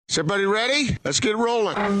Is everybody ready? Let's get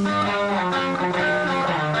rolling.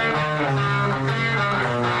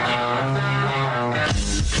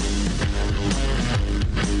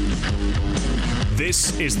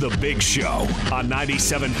 This is The Big Show on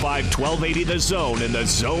 97.5, 1280 The Zone and The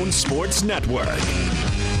Zone Sports Network.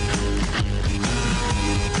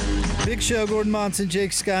 Big Show, Gordon Monson,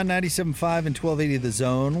 Jake Scott, 97.5 and 1280 The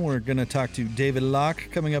Zone. We're going to talk to David Locke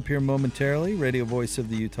coming up here momentarily, radio voice of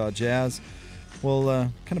the Utah Jazz. We'll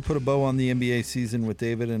kind of put a bow on the NBA season with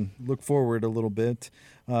David and look forward a little bit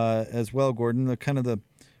as well, Gordon. The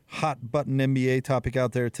hot-button NBA topic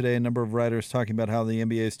out there today, a number of writers talking about how the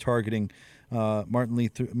NBA is targeting Martin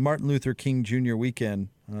Luther King Jr. weekend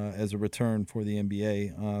as a return for the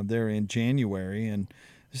NBA there in January. And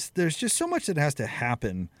there's just so much that has to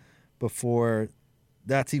happen before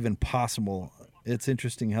that's even possible. It's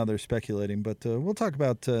interesting how they're speculating, but we'll talk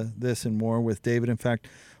about this and more with David. In fact,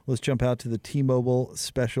 let's jump out to the T-Mobile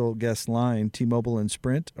special guest line. T-Mobile and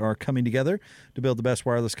Sprint are coming together to build the best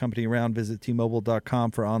wireless company around. Visit T-Mobile.com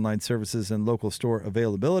for online services and local store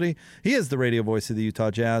availability. He is the radio voice of the Utah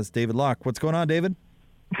Jazz, David Locke. What's going on, David?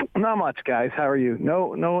 Not much, guys. How are you?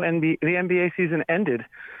 No, the NBA season ended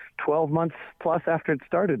 12 months plus after it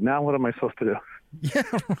started. Now what am I supposed to do? Yeah,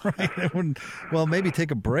 right. Well, maybe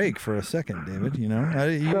take a break for a second, David. You know,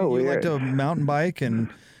 you like to mountain bike and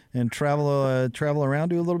travel around,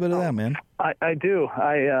 do a little bit of that, man. I do.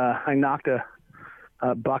 I knocked a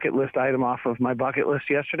bucket list item off of my bucket list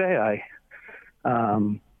yesterday.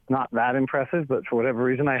 Not that impressive, but for whatever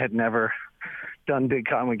reason, I had never done Big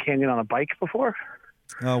Cottonwood Canyon on a bike before.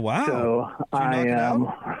 Oh wow! So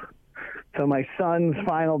so my son's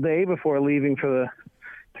final day before leaving to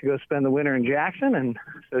go spend the winter in Jackson, and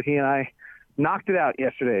so he and I knocked it out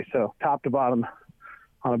yesterday. So top to bottom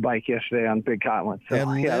on a bike yesterday on Big Cottonwood. So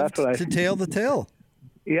and yeah, that's what to tail the tail.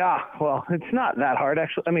 Yeah, well, it's not that hard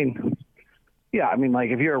actually. I mean, like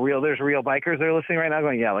if you're there's real bikers that are listening right now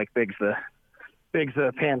going, yeah, like Big's the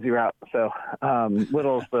pansy route. So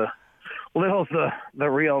Little's the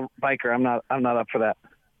real biker. I'm not up for that.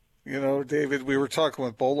 You know, David, we were talking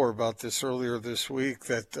with Bowler about this earlier this week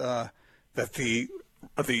that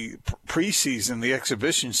the preseason, the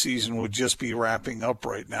exhibition season would just be wrapping up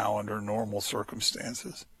right now under normal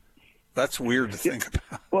circumstances. That's weird to think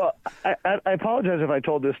about. Well, I apologize if I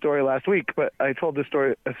told this story last week, but I told this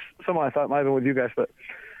story, someone I thought might have been with you guys. But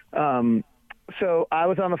so I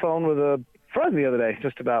was on the phone with a friend the other day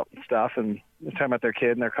just about stuff and talking about their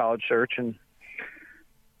kid and their college search. And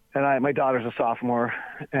my daughter's a sophomore,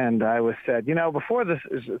 and I said, before this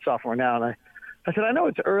is a sophomore now, and I said, I know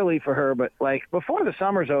it's early for her, but like before the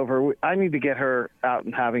summer's over, I need to get her out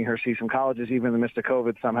and having her see some colleges, even in the midst of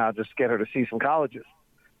COVID, somehow just get her to see some colleges.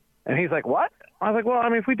 And he's like, what? I was like, well, I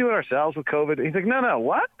mean, if we do it ourselves with COVID. He's like, no,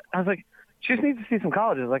 what? I was like, she just needs to see some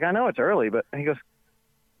colleges. Like, I know it's early, but he goes,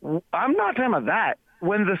 I'm not talking about that.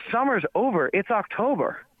 When the summer's over, it's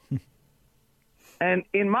October. And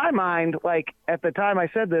in my mind, like at the time I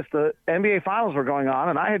said this, the NBA finals were going on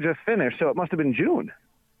and I had just finished. So it must've been June.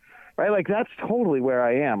 Right, like that's totally where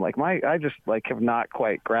I am. Like I just like have not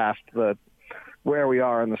quite grasped where we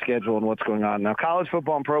are on the schedule and what's going on now. College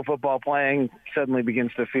football and pro football playing suddenly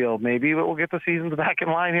begins to feel maybe we'll get the seasons back in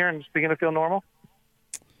line here and it's beginning to feel normal.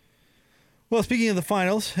 Well, speaking of the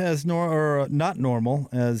finals, as not normal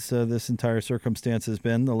as this entire circumstance has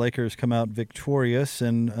been, the Lakers come out victorious.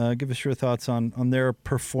 And give us your thoughts on their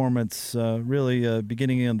performance, really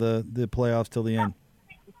beginning of the playoffs till the end.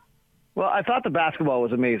 Well, I thought the basketball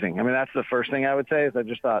was amazing. I mean, that's the first thing I would say is I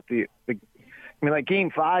just thought like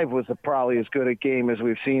Game 5 was probably as good a game as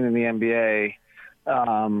we've seen in the NBA.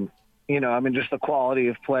 Just the quality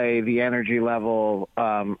of play, the energy level.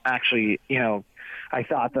 I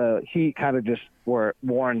thought the Heat kind of just were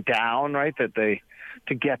worn down, right? That to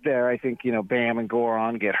get there, I think, Bam and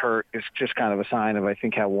Goran get hurt is just kind of a sign of, I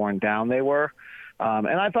think, how worn down they were. And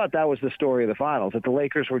I thought that was the story of the finals, that the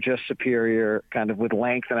Lakers were just superior kind of with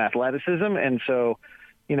length and athleticism. And so,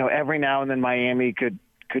 every now and then Miami could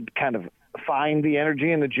kind of find the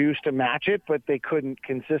energy and the juice to match it, but they couldn't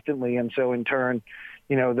consistently. And so in turn,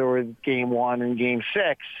 there were Game 1 and Game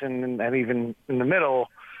 6 and even in the middle,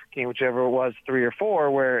 game whichever it was, 3 or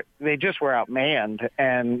 4, where they just were outmanned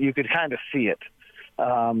and you could kind of see it.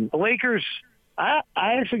 The Lakers, I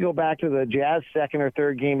actually go back to the Jazz second or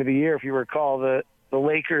third game of the year. If you recall, the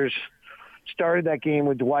Lakers started that game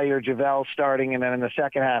with Dwight or JaVale starting, and then in the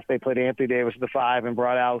second half they played Anthony Davis at the 5 and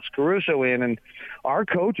brought Alex Caruso in. And our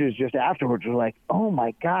coaches just afterwards were like, oh,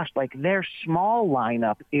 my gosh, like their small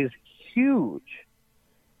lineup is huge.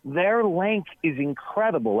 Their length is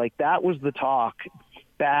incredible. Like that was the talk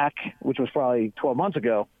back, which was probably 12 months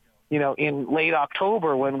ago, in late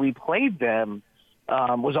October when we played them,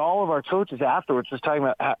 was all of our coaches afterwards just talking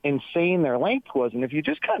about how insane their length was. And if you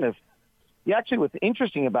just actually what's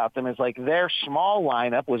interesting about them is like their small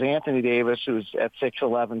lineup was Anthony Davis, who's at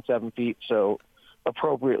 6'11", 7 feet, so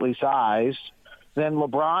appropriately sized. Then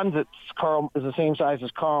LeBron's is the same size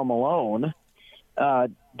as Karl Malone.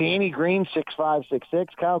 Danny Green, 6'5", 6'6".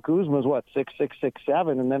 Kyle Kuzma's 6'6",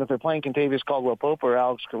 6'7". And then if they're playing Kentavious Caldwell-Pope or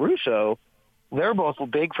Alex Caruso, they're both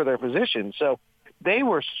big for their position. So they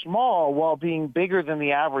were small while being bigger than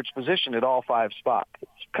the average position at all 5 spots.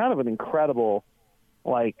 It's kind of an incredible,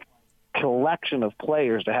 collection of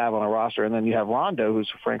players to have on a roster. And then you have Rondo, who's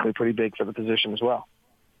frankly pretty big for the position as well.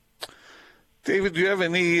 David, do you have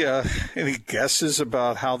any guesses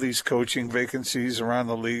about how these coaching vacancies around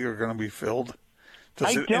the league are going to be filled?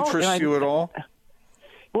 Does it interest you at all?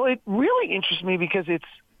 Well, it really interests me because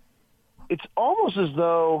it's almost as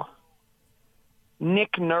though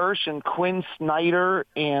Nick Nurse and Quinn Snyder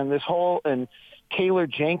and Taylor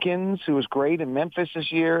Jenkins, who was great in Memphis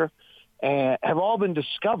this year, and have all been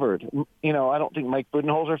discovered. I don't think Mike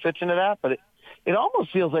Budenholzer fits into that, but it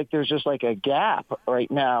almost feels like there's just a gap right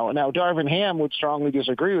now. Now, Darvin Ham would strongly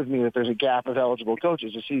disagree with me that there's a gap of eligible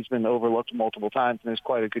coaches, as he's been overlooked multiple times and is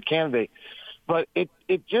quite a good candidate. But it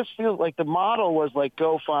just feels like the model was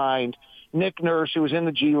go find Nick Nurse, who was in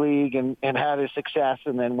the G League and had his success,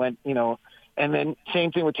 and then went, and then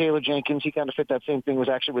same thing with Taylor Jenkins. He kind of fit that same thing, was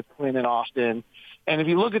actually with Quinn in Austin. And if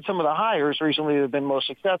you look at some of the hires recently that have been most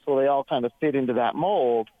successful, they all kind of fit into that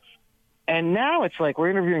mold. And now it's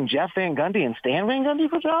we're interviewing Jeff Van Gundy and Stan Van Gundy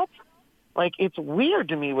for jobs. It's weird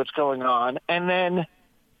to me what's going on. And then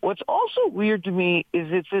what's also weird to me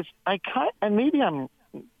is and maybe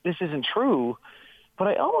this isn't true, but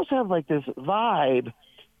I almost have this vibe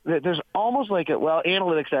that there's almost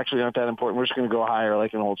analytics actually aren't that important. We're just going to go hire an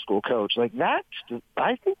old school coach. I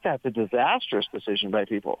think that's a disastrous decision by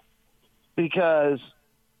people, because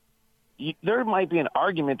there might be an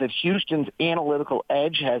argument that Houston's analytical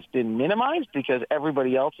edge has been minimized because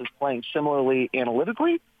everybody else is playing similarly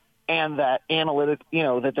analytically, and that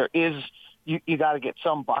that there is, you got to get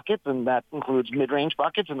some buckets, and that includes mid-range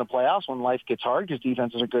buckets in the playoffs when life gets hard because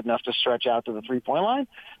defenses are good enough to stretch out to the three-point line.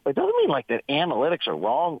 But it doesn't mean that analytics are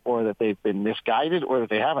wrong or that they've been misguided or that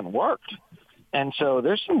they haven't worked. And so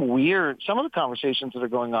there's some of the conversations that are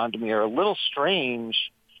going on to me are a little strange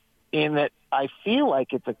in that I feel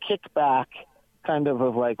like it's a kickback kind of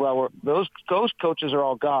those coaches are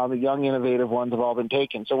all gone. The young, innovative ones have all been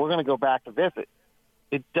taken. So we're going to go back to this.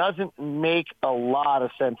 It doesn't make a lot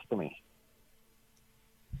of sense to me.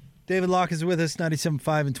 David Locke is with us, 97.5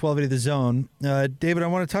 and 1280 The Zone. David, I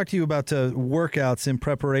want to talk to you about workouts in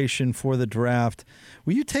preparation for the draft.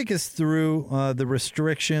 Will you take us through the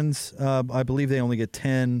restrictions? I believe they only get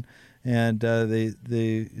 10, and they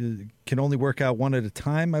can only work out one at a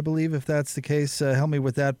time, I believe, if that's the case. Help me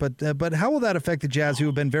with that. But how will that affect the Jazz, who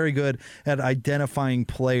have been very good at identifying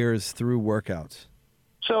players through workouts?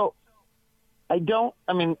 So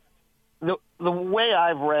the way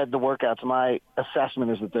I've read the workouts, my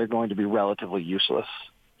assessment is that they're going to be relatively useless.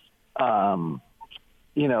 The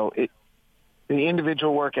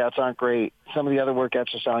individual workouts aren't great. Some of the other workouts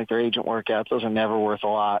just sound like they're agent workouts. Those are never worth a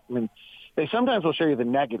lot. They sometimes will show you the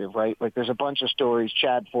negative, right? There's a bunch of stories.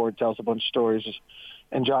 Chad Ford tells a bunch of stories,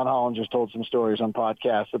 and John Hollinger's told some stories on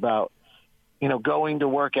podcasts about, going to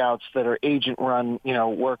workouts that are agent-run,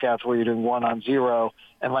 workouts where you're doing 1-on-0,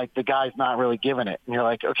 and the guy's not really giving it. And you're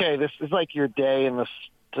like, okay, this is your day, and this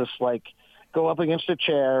just go up against a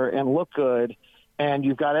chair and look good, and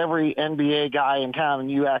you've got every NBA guy in town,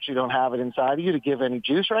 and you actually don't have it inside of you to give any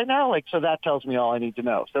juice right now. So that tells me all I need to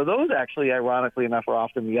know. So those actually, ironically enough, are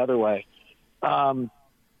often the other way.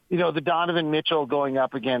 The Donovan Mitchell going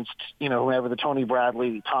up against, whoever, the Tony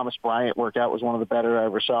Bradley, Thomas Bryant workout was one of the better I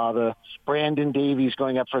ever saw. The Brandon Davies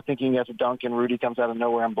going up for thinking he has a dunk and Rudy comes out of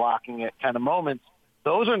nowhere and blocking it kind of moments.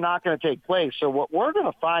 Those are not going to take place. So what we're going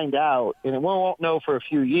to find out, and we won't know for a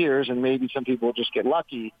few years, and maybe some people will just get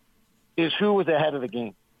lucky, is who was ahead of the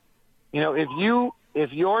game.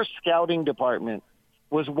 If your scouting department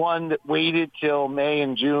was one that waited till May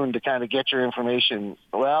and June to kind of get your information,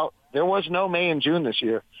 well, there was no May and June this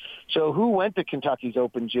year. So who went to Kentucky's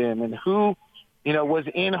Open Gym and who, was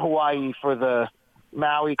in Hawaii for the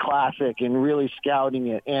Maui Classic and really scouting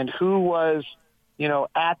it, and who was,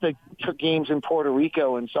 at the games in Puerto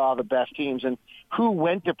Rico and saw the best teams, and who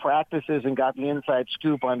went to practices and got the inside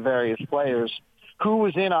scoop on various players, who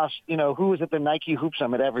was in us, who was at the Nike Hoop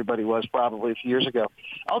Summit. Everybody was probably a few years ago.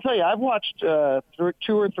 I'll tell you, I've watched 2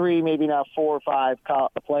 or 3, maybe now 4 or 5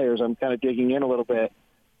 players. I'm kind of digging in a little bit.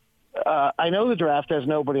 I know the draft has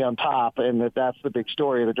nobody on top, and that's the big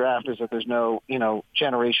story of the draft is that there's no,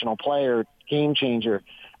 generational player, game changer.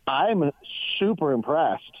 I'm super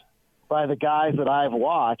impressed by the guys that I've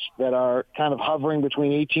watched that are kind of hovering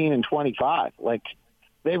between 18 and 25. Like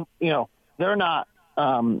they're not.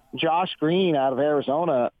 Josh Green out of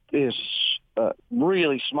Arizona is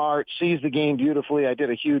really smart, sees the game beautifully. I did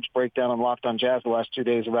a huge breakdown on Locked on Jazz the last 2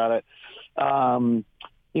 days about it.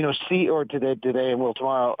 Today and will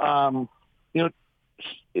tomorrow.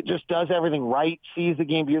 It just does everything right, sees the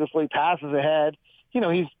game beautifully, passes ahead.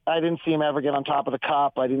 I didn't see him ever get on top of the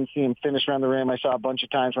cup. I didn't see him finish around the rim. I saw a bunch of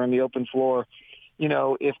times around the open floor.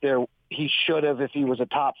 He should have, if he was a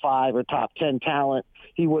top 5 or top 10 talent,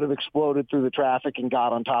 he would have exploded through the traffic and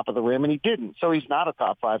got on top of the rim, and he didn't. So he's not a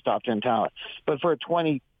top 5, top 10 talent. But for a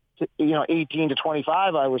 18 to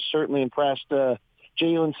 25, I was certainly impressed.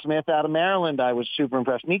 Jalen Smith out of Maryland, I was super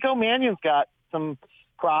impressed. Nico Mannion's got some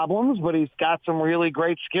problems, but he's got some really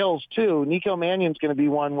great skills too. Nico Mannion's going to be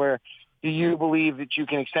one where do you believe that you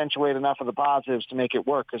can accentuate enough of the positives to make it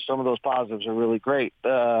work? Because some of those positives are really great.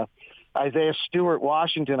 Isaiah Stewart,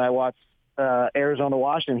 Washington, I watched Arizona,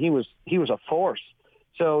 Washington. He was a force.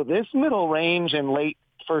 So this middle range and late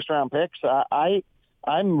first-round picks,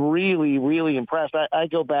 I'm really, really impressed. I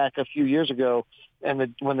go back a few years ago,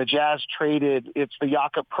 and when the Jazz traded, it's the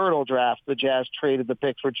Jakob Poeltl draft, the Jazz traded the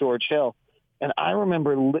pick for George Hill. And I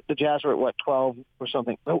remember the Jazz were at, 12 or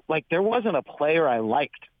something. Like, there wasn't a player I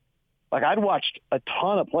liked. Like, I'd watched a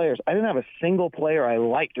ton of players. I didn't have a single player I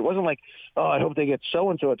liked. It wasn't like, oh, I hope they get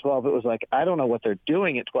so-and-so at 12. It was like, I don't know what they're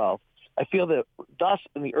doing at 12. I feel that thus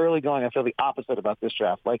in the early going, I feel the opposite about this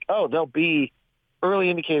draft. Like, oh, there'll be early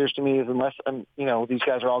indicators to me is unless these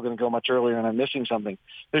guys are all going to go much earlier and I'm missing something.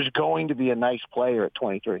 There's going to be a nice player at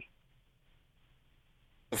 23.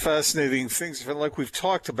 Fascinating things, like we've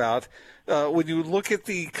talked about. When you look at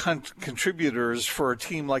the contributors for a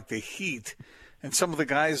team like the Heat and some of the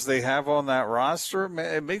guys they have on that roster,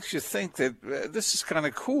 it makes you think that this is kind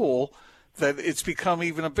of cool, that it's become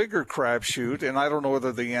even a bigger crapshoot. And I don't know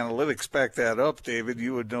whether the analytics back that up, David.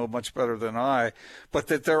 You would know much better than I. But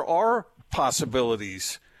that there are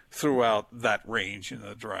possibilities throughout that range in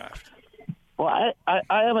the draft. Well, I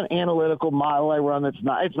have an analytical model I run. It's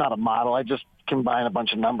not a model. I just combine a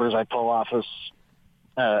bunch of numbers I pull off as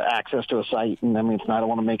access to a site. And I mean, I don't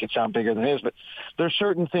want to make it sound bigger than it is, but there's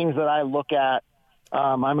certain things that I look at.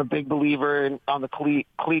 I'm a big believer on the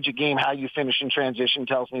collegiate game. How you finish in transition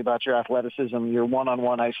tells me about your athleticism. Your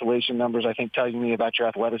one-on-one isolation numbers, I think, tell me about your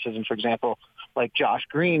athleticism. For example, like Josh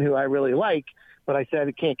Green, who I really like, but I said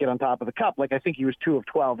he can't get on top of the cup. Like, I think he was 2 of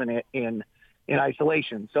 12 in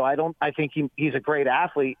isolation. So I think he's a great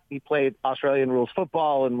athlete. He played Australian rules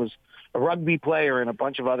football and was a rugby player and a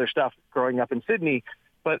bunch of other stuff growing up in Sydney.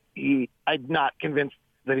 But I'm not convinced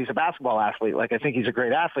that he's a basketball athlete. Like, I think he's a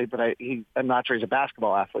great athlete, but I'm not sure he's a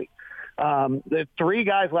basketball athlete. The 3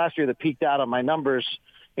 guys last year that peaked out on my numbers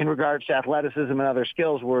in regards to athleticism and other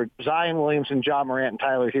skills were Zion Williamson, John Morant, and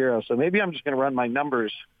Tyler Hero. So maybe I'm just going to run my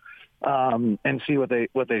numbers and see what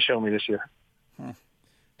they show me this year.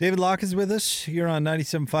 David Locke is with us. You're on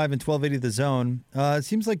 97.5 and 1280 The Zone. It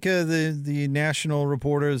seems like the national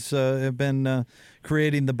reporters have been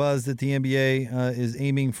creating the buzz that the NBA is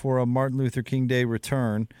aiming for a Martin Luther King Day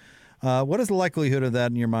return. What is the likelihood of that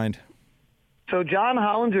in your mind? So John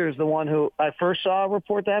Hollinger is the one who I first saw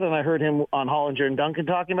report that, and I heard him on Hollinger and Duncan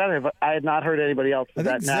talking about it, but I had not heard anybody else. I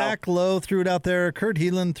think Zach Lowe threw it out there. Kurt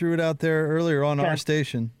Heelan threw it out there earlier on our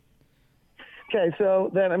station. Okay, so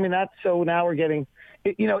then, so now we're getting –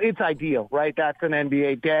 it's ideal, right? That's an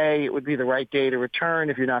NBA day. It would be the right day to return.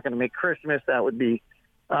 If you're not going to make Christmas, that would be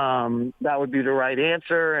the right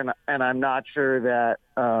answer. And I'm not sure that,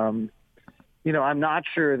 I'm not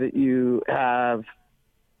sure that you have,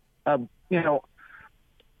 are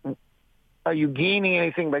you gaining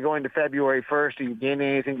anything by going to February 1st? Are you gaining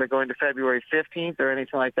anything by going to February 15th or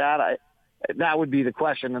anything like that? That would be the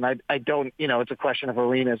question. And I don't, it's a question of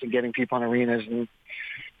arenas and getting people in arenas. And,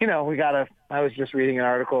 I was just reading an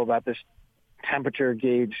article about this temperature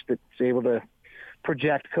gauge that's able to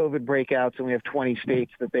project COVID breakouts. And we have 20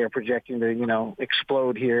 states that they are projecting to,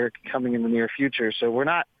 explode here coming in the near future. So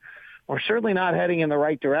we're certainly not heading in the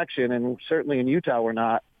right direction. And certainly in Utah, we're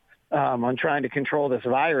not on trying to control this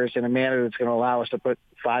virus in a manner that's going to allow us to put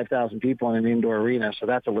 5,000 people in an indoor arena. So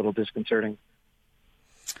that's a little disconcerting.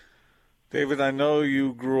 David, I know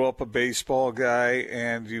you grew up a baseball guy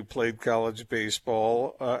and you played college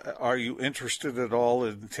baseball. Are you interested at all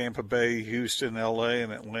in Tampa Bay, Houston, L.A.,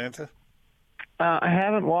 and Atlanta? I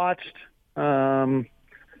haven't watched I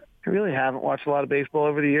really haven't watched a lot of baseball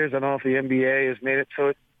over the years. I don't know if the NBA has made it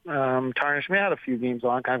so tarnished me. I had a few games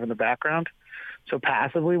on kind of in the background, so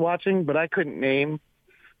passively watching, but I couldn't name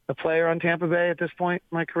a player on Tampa Bay at this point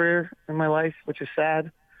in my career, in my life, which is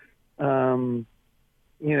sad.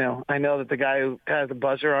 I know that the guy who has the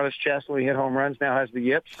buzzer on his chest when he hit home runs now has the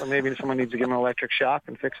yips, so maybe someone needs to give him an electric shock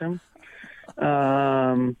and fix him.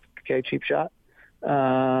 Okay, cheap shot.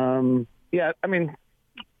 Yeah, I mean,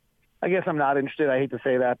 I guess I'm not interested. I hate to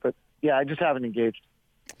say that, but yeah, I just haven't engaged.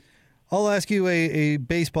 I'll ask you a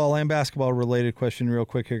baseball and basketball related question real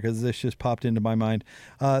quick here because this just popped into my mind.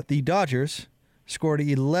 The Dodgers scored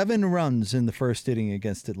 11 runs in the first inning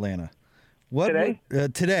against Atlanta. Today?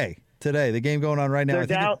 Today. The game going on right now.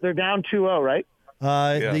 They're down 2-0, right?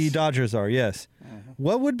 Yes. The Dodgers are, yes. Mm-hmm.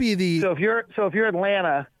 What would be the... So if you're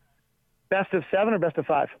Atlanta, best of 7 or best of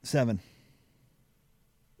 5? 7.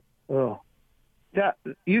 Oh. Yeah,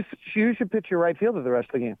 you should pitch your right fielder the rest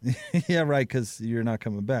of the game. Yeah, right, because you're not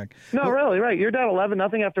coming back. No, really, right. You're down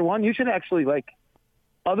 11-0 after 1. You should actually,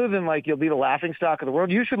 other than you'll be the laughing stock of the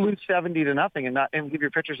world, you should lose 70-0 and give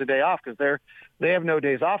your pitchers a day off because they have no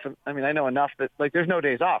days off. I mean, I know enough that there's no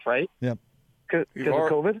days off, right? Yep. Because of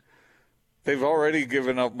COVID. They've already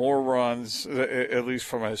given up more runs, at least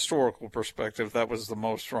from a historical perspective. That was the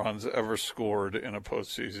most runs ever scored in a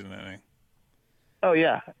postseason inning. Oh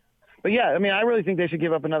yeah, but yeah, I mean, I really think they should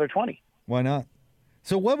give up another 20. Why not?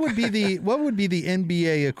 So what would be the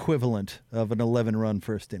NBA equivalent of an 11-run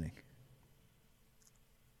first inning?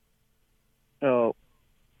 Oh,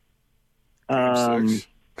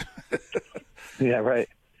 yeah, right.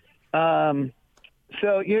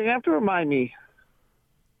 So you have to remind me.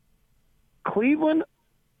 Cleveland,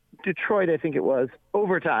 Detroit, I think it was,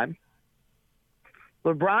 overtime.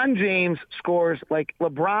 LeBron James scores,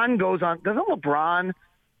 LeBron goes on. Doesn't LeBron,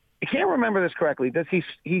 I can't remember this correctly, does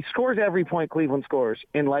he scores every point Cleveland scores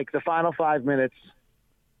in, the final 5 minutes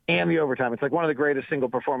and the overtime. It's, one of the greatest single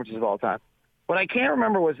performances of all time. What I can't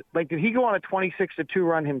remember was, did he go on a 26-2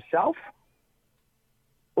 run himself?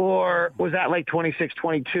 Or was that,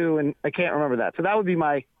 26-22? And I can't remember that. So that would be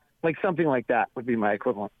my, something like that would be my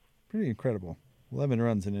equivalent. Pretty incredible. 11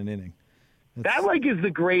 runs in an inning. That is the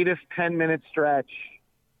greatest 10-minute stretch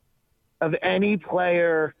of any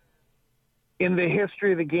player in the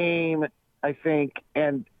history of the game, I think.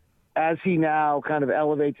 And as he now kind of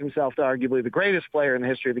elevates himself to arguably the greatest player in the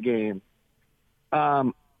history of the game,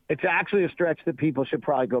 it's actually a stretch that people should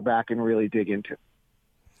probably go back and really dig into.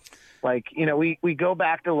 We go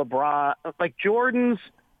back to LeBron, Jordan's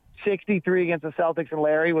 63 against the Celtics and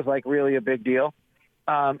Larry was really a big deal.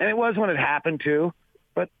 And it was when it happened too,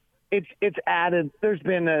 but it's added. There's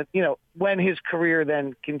been when his career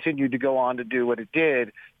then continued to go on to do what it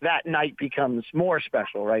did, that night becomes more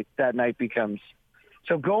special, right? That night becomes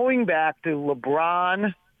so going back to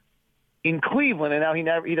LeBron in Cleveland, and now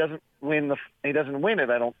he doesn't win it.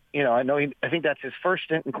 I think that's his first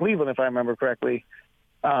stint in Cleveland, if I remember correctly.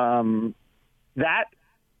 That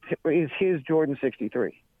is his Jordan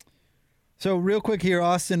 63. So real quick here,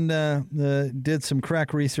 Austin did some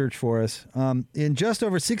crack research for us. In just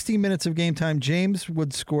over 16 minutes of game time, James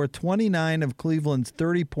would score 29 of Cleveland's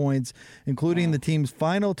 30 points, including the team's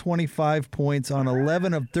final 25 points on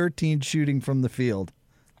 11 of 13 shooting from the field.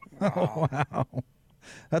 Oh, wow.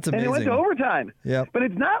 That's amazing. And it went to overtime. Yeah. But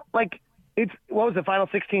it's not what was the final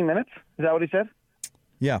 16 minutes? Is that what he said?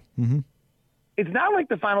 Yeah. Mm-hmm. It's not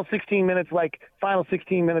the final 16 minutes,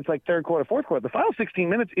 third quarter, fourth quarter. The final 16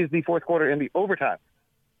 minutes is the fourth quarter and the overtime.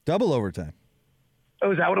 Double overtime.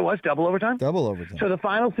 Oh, is that what it was? Double overtime? Double overtime. So the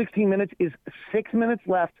final 16 minutes is 6 minutes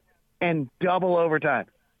left and double overtime.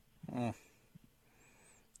 I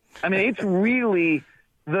mean, it's really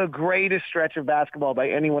the greatest stretch of basketball by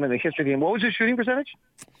anyone in the history of the game. What was his shooting percentage?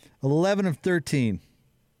 11 of 13.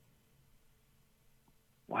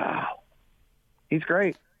 Wow. He's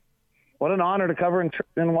great. What an honor to cover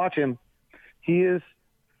and watch him. He is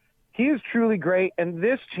truly great. And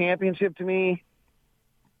this championship to me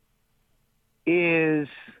is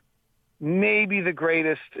maybe the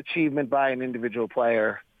greatest achievement by an individual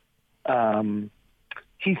player.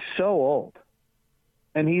 He's so old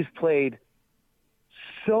and he's played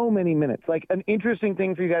so many minutes. An interesting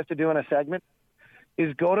thing for you guys to do in a segment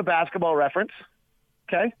is go to Basketball Reference,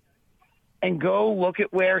 okay? And go look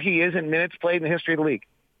at where he is in minutes played in the history of the league.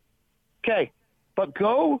 Okay, but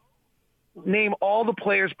go name all the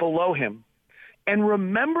players below him and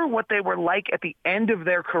remember what they were like at the end of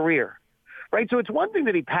their career, right? So it's one thing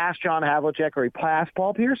that he passed John Havlicek or he passed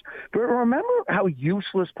Paul Pierce, but remember how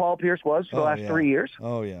useless Paul Pierce was for the last 3 years?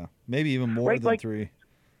 Oh, yeah. Maybe even more than 3.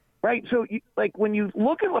 Right, so when you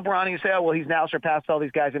look at LeBron and you say, oh, well, he's now surpassed all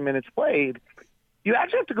these guys in minutes played, you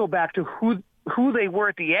actually have to go back to who who they were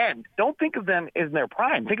at the end. Don't think of them in their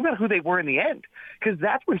prime. Think about who they were in the end, because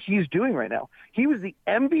that's what he's doing right now. He was the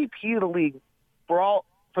MVP of the league for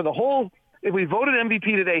the whole. If we voted MVP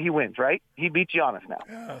today, he wins, right? He beats Giannis now.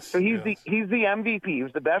 Yes, so he's the MVP. He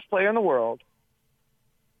was the best player in the world.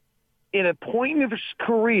 In a point of his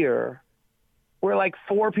career where like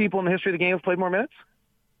 4 people in the history of the game have played more minutes.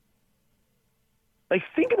 Like,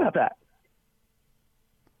 think about that.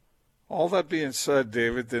 All that being said,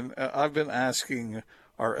 David, then I've been asking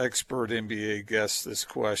our expert NBA guests this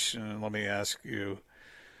question, and let me ask you.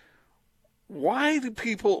 Why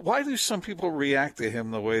do some people react to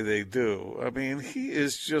him the way they do? I mean, he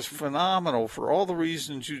is just phenomenal for all the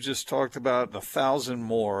reasons you just talked about and 1,000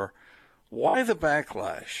 more. Why the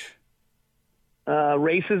backlash?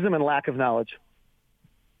 Racism and lack of knowledge.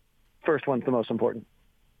 First one's the most important.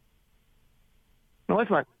 No,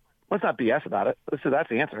 let's not BS about it. That's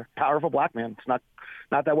the answer. Powerful black man. It's not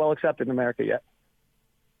that well accepted in America yet.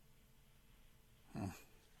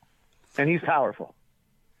 And he's powerful.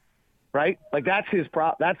 Right? Like, that's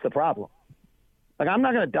the problem. Like, I'm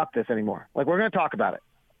not going to duck this anymore. Like, we're going to talk about it.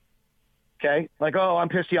 Okay? Like, oh, I'm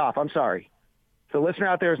pissed you off. I'm sorry. So the listener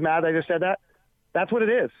out there is mad that I just said that. That's what it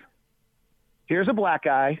is. Here's a black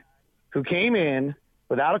guy who came in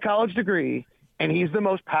without a college degree, and he's the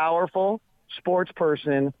most powerful sports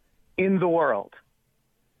person in the world.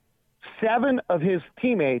 7 of his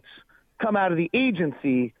teammates come out of the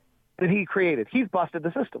agency that he created. He's busted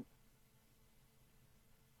the system.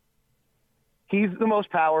 He's the most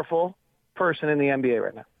powerful person in the NBA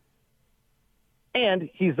right now. And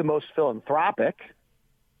he's the most philanthropic,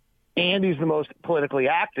 and he's the most politically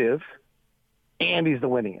active, and he's the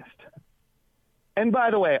winningest. And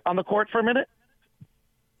by the way, on the court for a minute,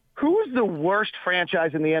 who was the worst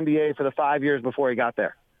franchise in the NBA for the 5 years before he got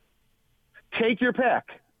there? Take your pick.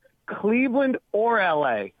 Cleveland or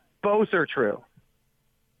LA. Both are true.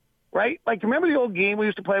 Right? Like, remember the old game we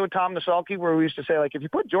used to play with Tom Nasalki where we used to say, like, if you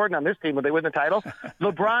put Jordan on this team, would they win the title?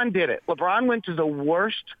 LeBron did it. LeBron went to the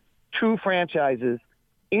worst 2 franchises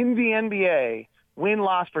in the NBA,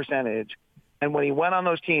 win-loss percentage, and when he went on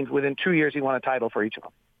those teams, within 2 years, he won a title for each of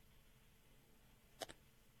them.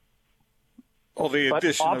 Well, the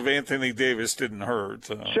addition of Anthony Davis didn't hurt.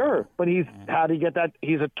 Sure, but how do you get that?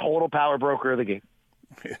 He's a total power broker of the game.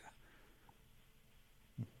 Yeah.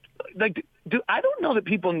 Like, I don't know that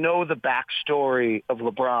people know the backstory of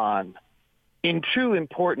LeBron in 2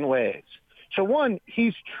 important ways. So one,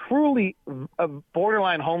 he's truly a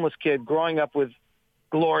borderline homeless kid growing up with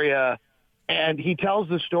Gloria, and he tells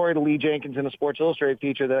the story to Lee Jenkins in a Sports Illustrated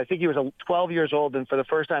feature that I think he was 12 years old, and for the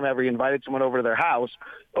first time ever, he invited someone over to their house,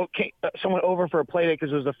 someone over for a play date,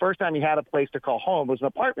 because it was the first time he had a place to call home. It was an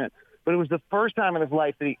apartment, but it was the first time in his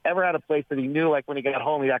life that he ever had a place that he knew, like, when he got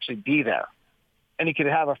home, he'd actually be there, and he could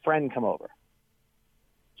have a friend come over.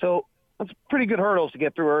 So that's pretty good hurdles to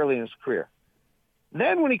get through early in his career.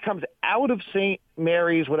 Then when he comes out of St.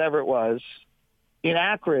 Mary's, whatever it was, in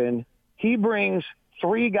Akron, he brings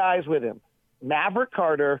 3 guys with him. Maverick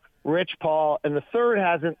Carter, Rich Paul, and the third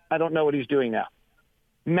I don't know what he's doing now.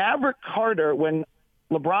 Maverick Carter, when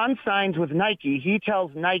LeBron signs with Nike, he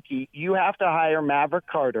tells Nike, you have to hire Maverick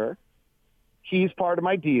Carter. He's part of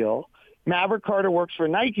my deal. Maverick Carter works for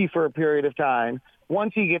Nike for a period of time.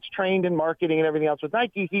 Once he gets trained in marketing and everything else with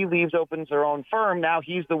Nike, he leaves, opens their own firm. Now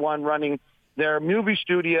he's the one running their movie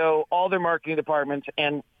studio, all their marketing departments,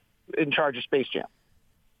 and in charge of Space Jam.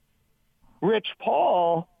 Rich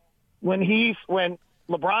Paul, when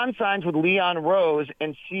LeBron signs with Leon Rose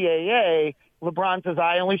and CAA, LeBron says,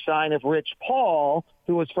 I only sign if Rich Paul,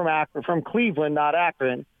 who was from Cleveland, not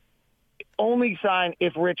Akron, only sign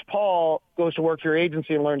if Rich Paul goes to work for your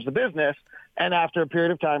agency and learns the business. And after a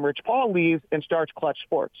period of time, Rich Paul leaves and starts Clutch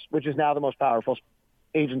Sports, which is now the most powerful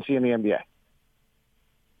agency in the NBA.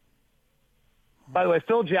 By the way,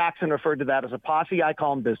 Phil Jackson referred to that as a posse. I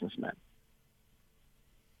call them businessmen.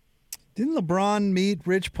 Didn't LeBron meet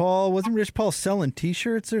Rich Paul? Wasn't Rich Paul selling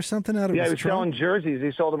T-shirts or something out of his he was trunk? selling jerseys.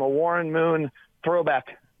 He sold him a Warren Moon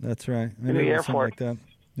throwback. That's right. In the airport. Like that.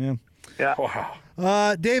 Yeah. Yeah.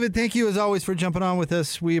 Wow. David, thank you as always for jumping on with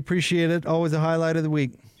us. We appreciate it. Always a highlight of the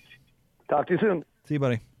week. Talk to you soon. See you,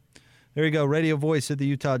 buddy. There you go. Radio voice of the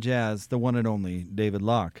Utah Jazz, the one and only David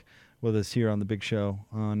Locke, with us here on the Big Show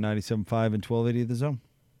on 97.5 and 1280 The Zone.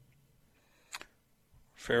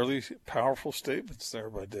 Fairly powerful statements there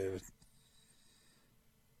by David.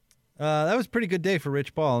 That was a pretty good day for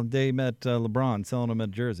Rich Paul. They met LeBron selling him a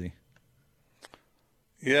jersey.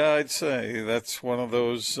 Yeah, I'd say that's one of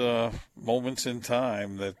those moments in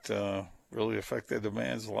time that really affected a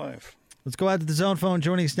man's life. Let's go out to the zone phone.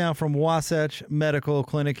 Joining us now from Wasatch Medical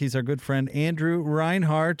Clinic, he's our good friend Andrew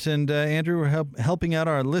Reinhardt. And Andrew, we're helping out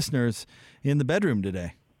our listeners in the bedroom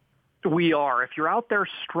today. We are. If you're out there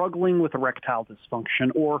struggling with erectile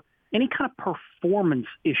dysfunction or any kind of performance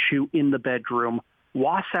issue in the bedroom,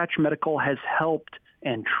 Wasatch Medical has helped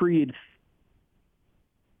and treated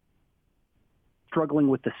struggling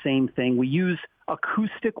with the same thing. We use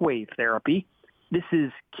acoustic wave therapy. This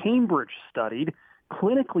is Cambridge studied,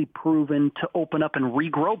 clinically proven to open up and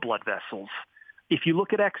regrow blood vessels. If you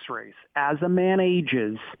look at x-rays, as a man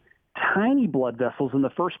ages, tiny blood vessels in the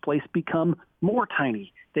first place become more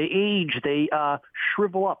tiny. They age, they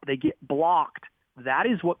shrivel up, they get blocked. That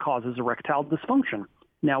is what causes erectile dysfunction.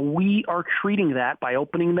 Now, we are treating that by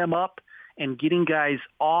opening them up and getting guys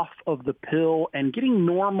off of the pill and getting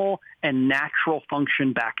normal and natural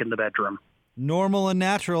function back in the bedroom. Normal and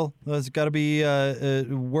natural. Those got to be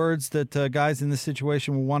words that guys in this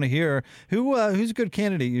situation will want to hear. Who's a good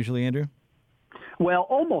candidate usually, Andrew? Well,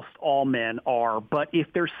 almost all men are, but if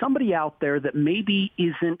there's somebody out there that maybe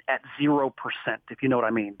isn't at 0%, if you know what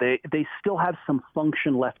I mean, they still have some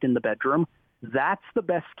function left in the bedroom, that's the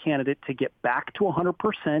best candidate to get back to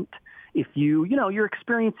 100%. If you're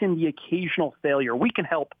experiencing the occasional failure, we can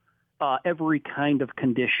help every kind of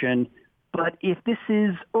condition. But if this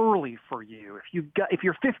is early for you, if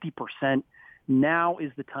you're 50%, now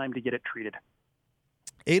is the time to get it treated.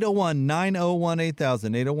 801-901-8000.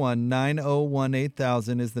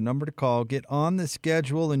 801-901-8000 is the number to call. Get on the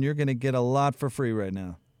schedule, and you're going to get a lot for free right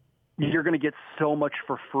now. You're going to get so much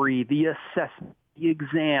for free. The assessment, the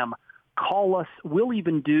exam. Call us. We'll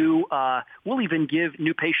even give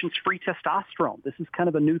new patients free testosterone. This is kind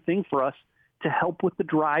of a new thing for us to help with the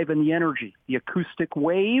drive and the energy. The acoustic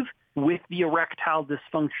wave with the erectile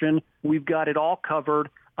dysfunction. We've got it all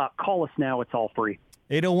covered. Call us now. It's all free.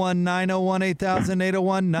 801-901-8000,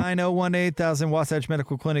 801-901-8000, Wasatch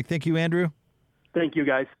Medical Clinic. Thank you, Andrew. Thank you,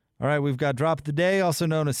 guys. All right, we've got Drop of the Day, also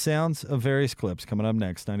known as Sounds of Various Clips, coming up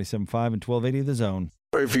next, 97.5 and 1280 The Zone.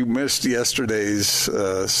 If you missed yesterday's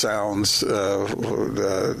sounds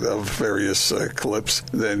of various clips,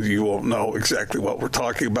 then you won't know exactly what we're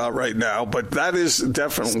talking about right now. But that is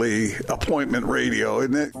definitely appointment radio,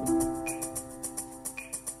 isn't it?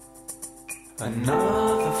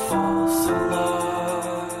 Another false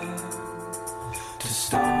alarm to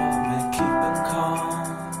stop me keeping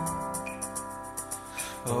calm.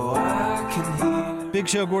 Oh, I can hear. Big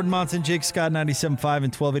Show, Gordon Monson, Jake Scott, 97.5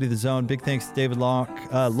 and 1280 The Zone. Big thanks to David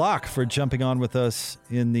Locke for jumping on with us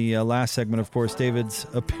in the last segment. Of course, David's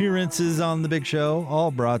appearances on the Big Show,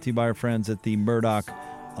 all brought to you by our friends at the Murdoch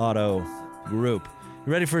Auto Group.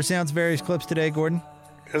 You ready for Sounds Various Clips today, Gordon?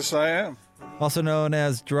 Yes, I am. Also known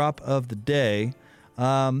as Drop of the Day.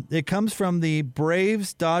 It comes from the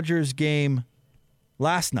Braves-Dodgers game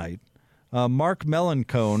last night. Mark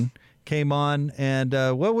Melancone came on, and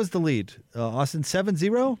what was the lead? Austin,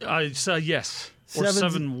 7-0? Yes. Or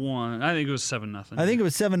 7-1. I think it was 7-0. I think it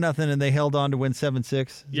was 7-0, and they held on to win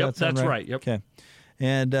 7-6. Yep, that's right. Yep. Okay.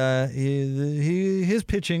 And his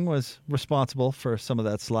pitching was responsible for some of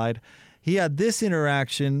that slide. He had this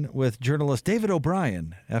interaction with journalist David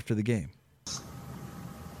O'Brien after the game.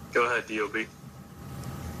 Go ahead, D.O.B.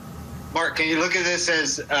 Mark, can you look at this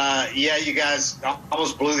as, you guys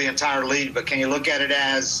almost blew the entire lead, but can you look at it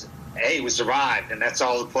as, hey, we survived, and that's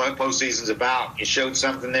all the postseason's about. You showed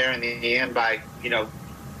something there in the end by,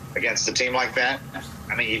 against a team like that.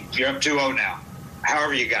 I mean, you're up 2-0 now.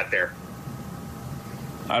 However you got there.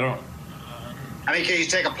 Can you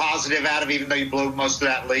take a positive out of even though you blew most of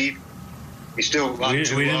that lead? You still up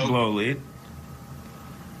 2-0. We didn't blow a lead.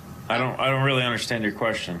 I don't really understand your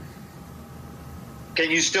question. Can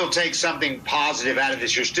you still take something positive out of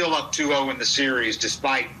this? You're still up 2-0 in the series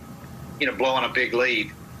despite, blowing a big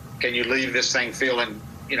lead. Can you leave this thing feeling,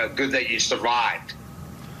 good that you survived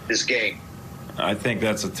this game? I think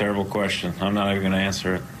that's a terrible question. I'm not even going to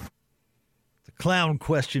answer it. It's a clown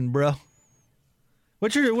question, bro.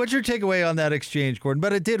 What's your takeaway on that exchange, Gordon?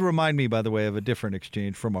 But it did remind me, by the way, of a different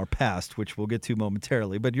exchange from our past, which we'll get to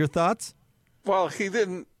momentarily. But your thoughts? Well, he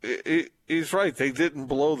didn't. He's right. They didn't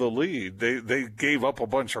blow the lead. They gave up a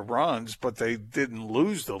bunch of runs, but they didn't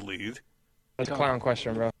lose the lead. That's a clown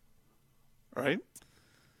question, bro. Right?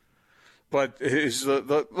 But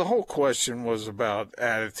the whole question was about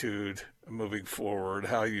attitude moving forward,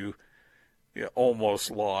 how you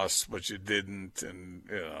almost lost, but you didn't, and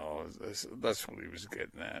that's what he was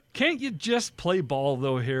getting at. Can't you just play ball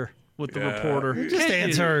though here with the reporter? Just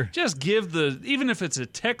answer. Just give even if it's a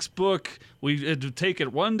textbook, we take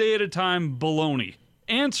it one day at a time. Baloney.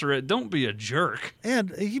 answer it. Don't be a jerk.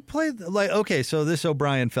 And he played okay, so this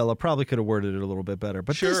O'Brien fella probably could have worded it a little bit better.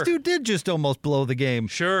 But this dude did just almost blow the game.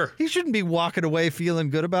 Sure. He shouldn't be walking away feeling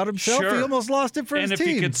good about himself. He almost lost it for his team. And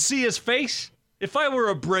if you could see his face, if I were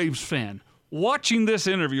a Braves fan watching this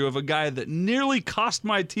interview of a guy that nearly cost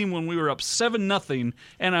my team when we were up 7-0,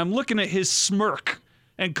 and I'm looking at his smirk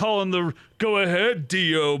and calling the go ahead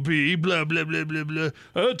D.O.B. blah blah blah blah blah.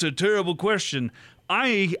 That's a terrible question.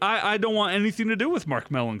 I don't want anything to do with Mark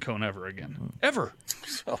Melancone ever again. Ever.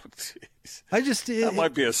 Oh, jeez. That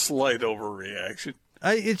might be a slight overreaction.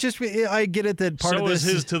 I get it that part of this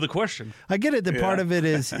is his to the question. I get it that part of it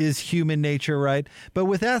is human nature, right? But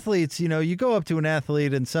with athletes, you go up to an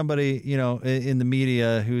athlete and somebody, in the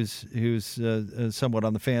media who's somewhat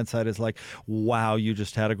on the fan side is like, "Wow, you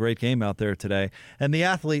just had a great game out there today," and the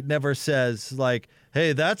athlete never says like,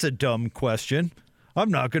 "Hey, that's a dumb question. I'm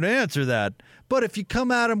not going to answer that." But if you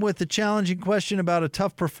come at him with a challenging question about a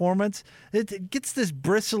tough performance, it gets this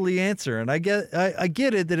bristly answer, and I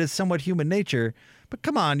get it that it's somewhat human nature. But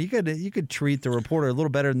come on, you could treat the reporter a little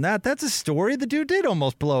better than that. That's a story. The dude did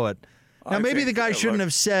almost blow it. Now, maybe the guy shouldn't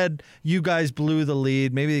have said, "You guys blew the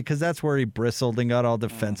lead," maybe because that's where he bristled and got all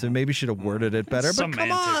defensive. Maybe should have worded it better. But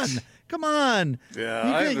come on.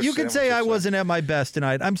 Yeah, you can say I wasn't at my best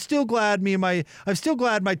tonight. I'm still glad my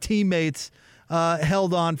teammates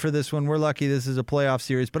held on for this one. We're lucky this is a playoff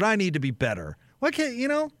series, but I need to be better. Why can't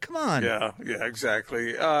come on? Yeah,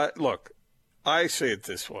 exactly. Look, I say it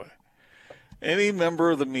this way. Any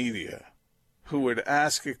member of the media who would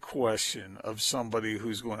ask a question of somebody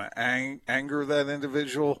who's going to anger that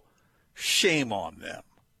individual, shame on them.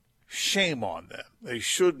 Shame on them. They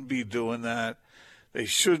shouldn't be doing that. They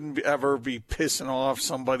shouldn't ever be pissing off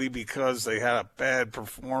somebody because they had a bad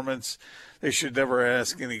performance. They should never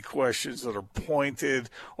ask any questions that are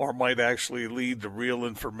pointed or might actually lead to real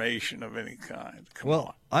information of any kind. Come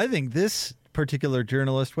on. I think this particular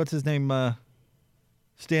journalist, what's his name?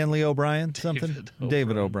 Stanley O'Brien, something?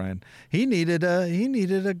 David O'Brien. He needed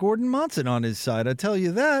a Gordon Monson on his side. I tell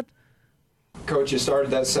you that. Coach, you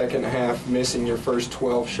started that second half missing your first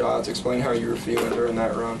 12 shots. Explain how you were feeling during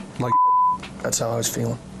that run. Like, that's how I was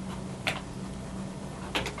feeling.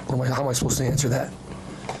 How am I supposed to answer that?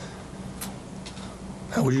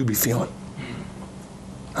 How would you be feeling?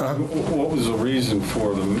 What was the reason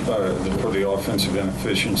for the offensive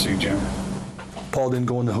inefficiency, Jim? Ball didn't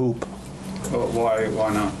go in the hoop.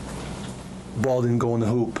 Why not? Ball didn't go in the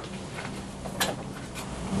hoop.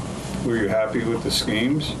 Were you happy with the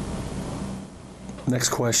schemes? Next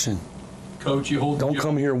question. Coach, Don't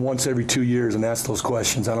come here once every 2 years and ask those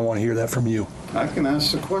questions. I don't want to hear that from you. I can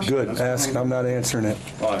ask the question. Good. Ask it. I'm not answering it.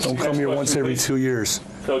 Don't come here once every 2 years.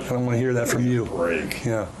 Coach, I don't want to hear that from you. Break.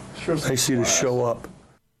 Yeah. I see you to show up.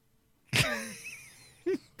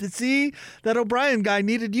 To see that O'Brien guy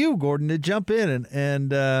needed you, Gordon, to jump in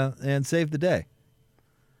and save the day.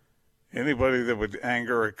 Anybody that would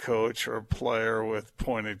anger a coach or a player with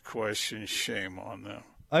pointed questions, shame on them.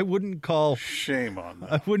 I wouldn't call. Shame on them.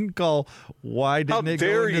 I wouldn't call. Why didn't it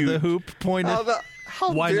go into the hoop? Pointed.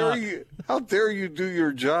 How dare you do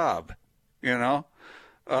your job? Why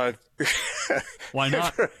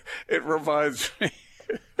not? It reminds me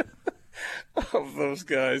of those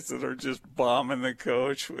guys that are just bombing the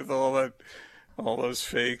coach with all those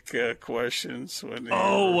fake questions. When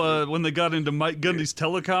they got into Mike Gundy's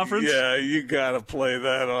teleconference? Yeah, you got to play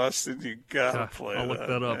that, Austin. You got to play that. I'll look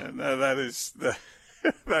that up.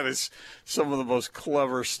 That is some of the most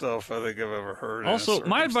clever stuff I think I've ever heard. Also,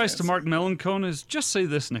 my advice to Mark Melancone is just say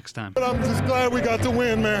this next time. But I'm just glad we got the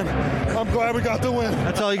win, man. I'm glad we got the win.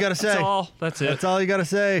 That's all you got to say. That's it. That's all you got to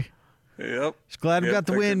say. Yep. Just glad we got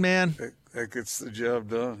the win, man. That gets the job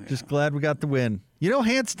done. Just glad we got the win.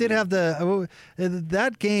 Hance did have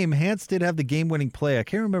that game. Hance did have the game-winning play. I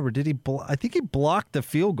can't remember. Did he? I think he blocked the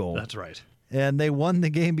field goal. That's right. And they won the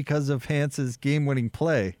game because of Hance's game-winning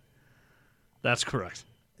play. That's correct.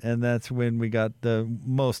 And that's when we got the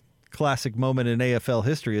most classic moment in AFL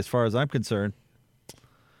history, as far as I'm concerned.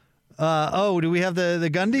 Do we have the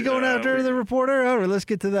Gundy going after the reporter? Oh, let's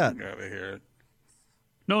get to that. Gotta hear it.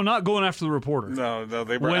 No, not going after the reporter. No,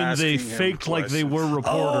 they were when asking they him faked like they were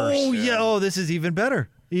reporters. Oh, yeah. Oh, this is even better.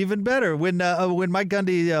 Even better. When Mike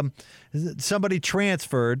Gundy, somebody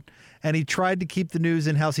transferred, and he tried to keep the news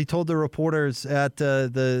in-house. He told the reporters at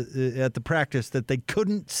the practice that they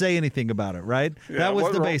couldn't say anything about it, right? Yeah, that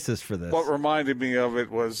was the basis for this. What reminded me of it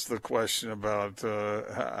was the question about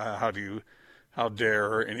how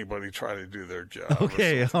dare anybody try to do their job.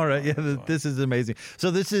 Okay, all right. Yeah, this is amazing. So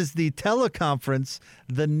this is the teleconference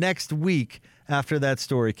the next week after that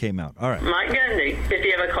story came out. All right. Mike Gundy, if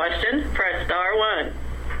you have a question, press *1.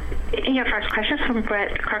 Your first question is from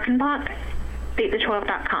Brett Kirkenbach,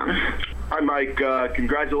 beatthe12.com. Hi, Mike.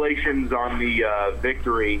 Congratulations on the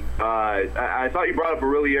victory. I thought you brought up a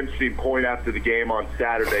really interesting point after the game on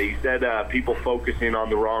Saturday. You said people focusing on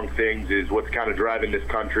the wrong things is what's kind of driving this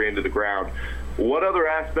country into the ground. What other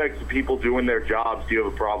aspects of people doing their jobs do you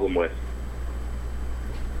have a problem with?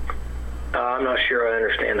 I'm not sure I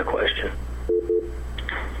understand the question.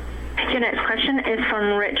 Your next question is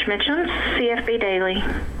from Rich Mitchell, CFB Daily.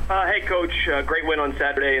 Hey, Coach. Great win on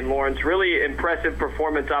Saturday in Lawrence. Really impressive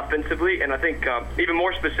performance offensively, and I think even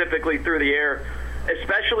more specifically through the air.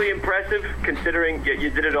 Especially impressive considering you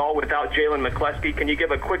did it all without Jalen McCleskey. Can you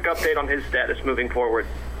give a quick update on his status moving forward?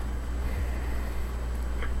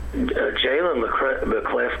 Jalen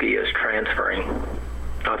McCleskey is transferring.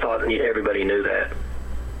 I thought everybody knew that.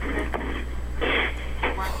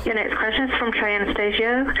 Your next question is from Trey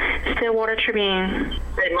Anastasio, Stillwater Tribune.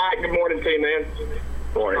 Hey, Mike. Good morning to you, man.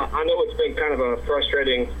 Morning. I know it's been kind of a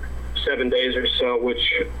frustrating 7 days or so,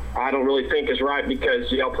 which I don't really think is right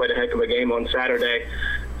because y'all played a heck of a game on Saturday.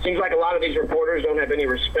 Seems like a lot of these reporters don't have any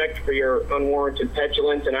respect for your unwarranted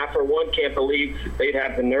petulance, and I, for one, can't believe they'd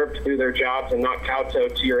have the nerve to do their jobs and not kowtow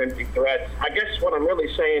to your empty threats. I guess what I'm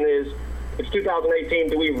really saying is, it's 2018.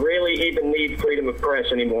 Do we really even need freedom of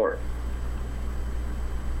press anymore?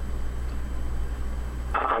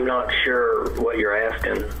 I'm not sure what you're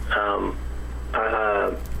asking. I'm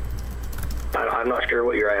not sure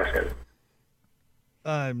what you're asking.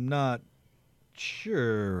 I'm not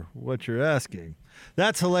sure what you're asking.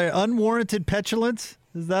 That's hilarious. Unwarranted petulance?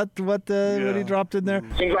 Is that what he dropped in there?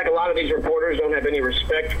 Seems like a lot of these reporters don't have any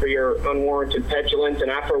respect for your unwarranted petulance,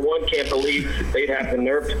 and I, for one, can't believe they'd have the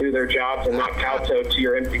nerve to do their jobs and not kowtow to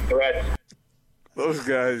your empty threats. Those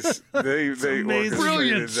guys, they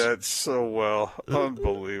orchestrated that so well.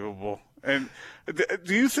 Unbelievable. And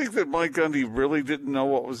do you think that Mike Gundy really didn't know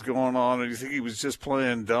what was going on, or do you think he was just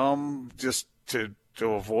playing dumb just to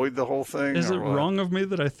avoid the whole thing? Is it wrong of me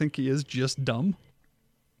that I think he is just dumb?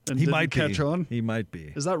 And He didn't might catch be. on? He might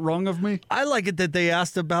be. Is that wrong of me? I like it that they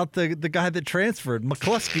asked about the guy that transferred,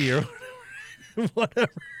 McCluskey or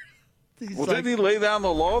whatever. Well, didn't he lay down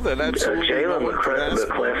the law that absolutely Jalen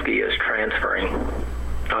McCleskey is transferring.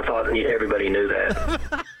 I thought everybody knew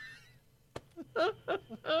that.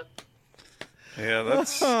 Yeah,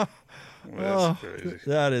 that's crazy.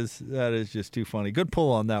 That is just too funny. Good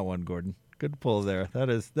pull on that one, Gordon. Good pull there.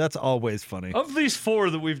 That's always funny. Of these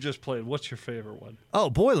four that we've just played, what's your favorite one?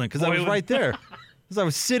 Oh, Boylan, because I was right there. Because I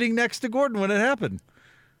was sitting next to Gordon when it happened.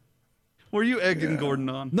 Were you egging Gordon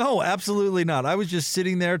on? No, absolutely not. I was just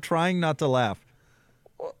sitting there trying not to laugh.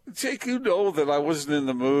 Well, Jake, you know that I wasn't in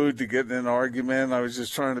the mood to get in an argument. I was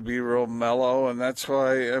just trying to be real mellow, and that's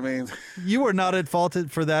why, I mean... You were not at fault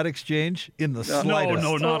for that exchange in the slightest.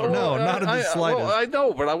 No, not at all. No, not in the slightest. Well, I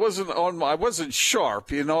know, but I wasn't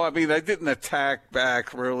sharp, you know? I mean, I didn't attack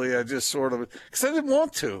back, really. I just sort of... Because I didn't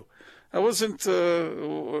want to. I wasn't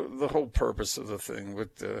the whole purpose of the thing,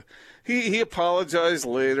 but he apologized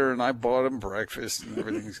later, and I bought him breakfast, and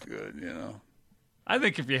everything's good, you know? I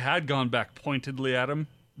think if you had gone back pointedly at him,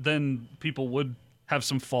 then people would have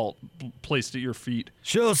some fault placed at your feet.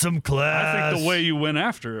 Show some class. I think the way you went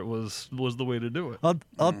after it was the way to do it.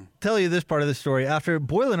 I'll tell you this part of the story. After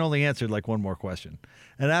Boylan only answered like one more question,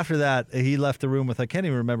 and after that he left the room with, I can't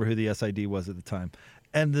even remember who the SID was at the time,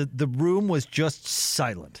 and the room was just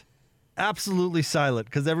silent. Absolutely silent,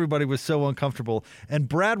 because everybody was so uncomfortable. And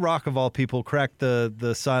Brad Rock, of all people, cracked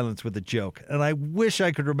the silence with a joke. And I wish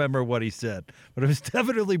I could remember what he said, but it was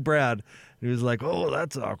definitely Brad. He was like, "Oh,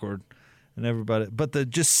 that's awkward," and everybody. But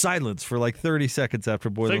just silence for like 30 seconds after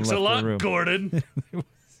Boylan Thanks left a lot, the room. Gordon.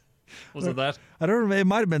 Was it that? I don't remember. It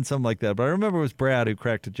might have been something like that, but I remember it was Brad who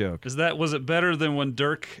cracked a joke. Was it better than when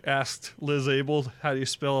Dirk asked Liz Abel, "How do you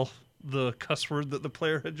spell the cuss word that the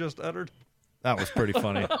player had just uttered?" That was pretty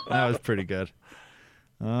funny. That was pretty good.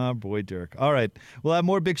 Oh, boy, Dirk. All right. We'll have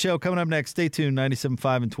more Big Show coming up next. Stay tuned.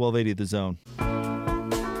 97.5 and 1280 The Zone.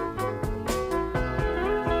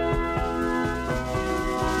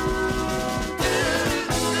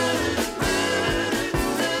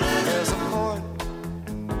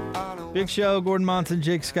 Big Show, Gordon Monson,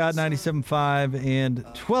 Jake Scott, 97.5 and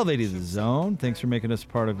 1280 The Zone. Thanks for making us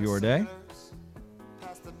part of your day.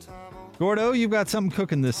 Gordo, you've got something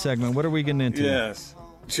cooking this segment. What are we getting into? Yes.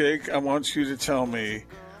 Jake, I want you to tell me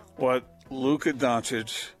what Luka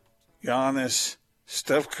Doncic, Giannis,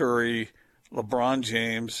 Steph Curry, LeBron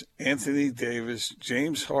James, Anthony Davis,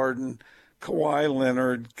 James Harden, Kawhi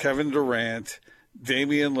Leonard, Kevin Durant,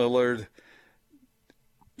 Damian Lillard,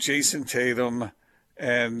 Jason Tatum,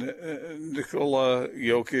 and Nikola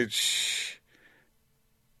Jokic,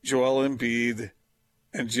 Joel Embiid,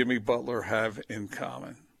 and Jimmy Butler have in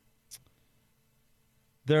common?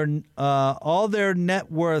 All their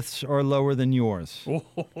net worths are lower than yours.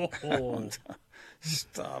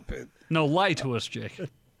 Stop it. No, lie to us, Jake.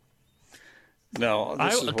 No.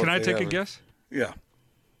 Can I take a guess? Yeah.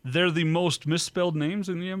 They're the most misspelled names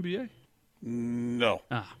in the NBA? No.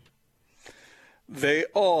 Ah. They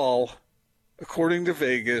all, according to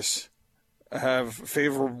Vegas, have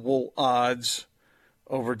favorable odds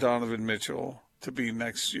over Donovan Mitchell to be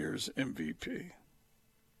next year's MVP.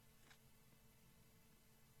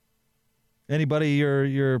 Anybody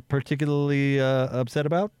you're particularly upset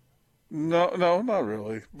about? No, not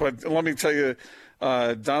really. But let me tell you,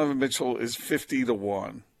 Donovan Mitchell is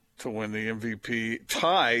 50-1 to win the MVP,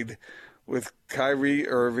 tied with Kyrie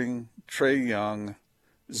Irving, Trae Young,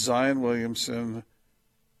 Zion Williamson.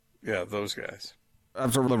 Yeah, those guys.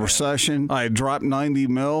 After the recession, I dropped $90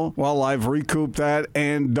 million. Well, I've recouped that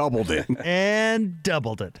and doubled it.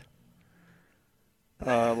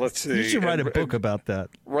 Let's see. You should write a book about that.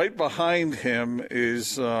 Right behind him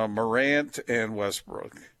is Morant and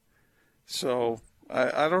Westbrook. So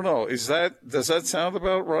I don't know. Does that sound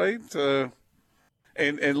about right?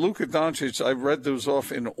 And Luka Doncic, I read those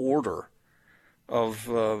off in order of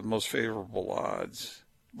most favorable odds.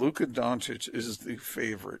 Luka Doncic is the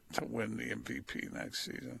favorite to win the MVP next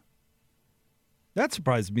season. That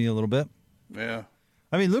surprised me a little bit. Yeah.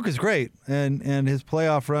 I mean, Luka's great, and his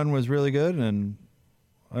playoff run was really good, and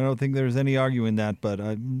I don't think there's any arguing that, but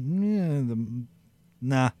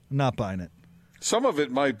not buying it. Some of it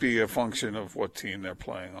might be a function of what team they're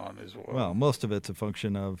playing on as well. Well, most of it's a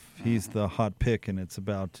function of he's the hot pick, and it's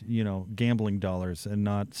about, gambling dollars and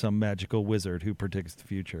not some magical wizard who predicts the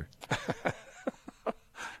future.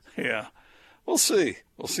 Yeah. We'll see.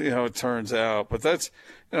 We'll see how it turns out. But that's,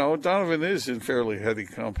 Donovan is in fairly heady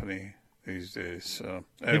company these days. So,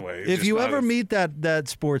 anyway. If you ever meet that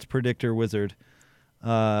sports predictor wizard,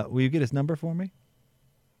 will you get his number for me?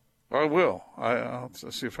 I will. I'll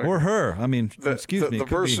see if I or can. her. I mean, excuse me. The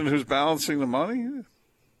person who's balancing the money?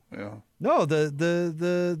 Yeah. No,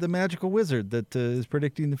 the magical wizard that is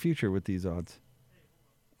predicting the future with these odds.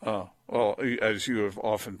 Oh, well, as you have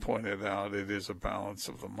often pointed out, it is a balance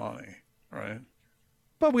of the money, right?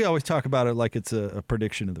 But we always talk about it like it's a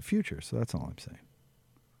prediction of the future, so that's all I'm saying.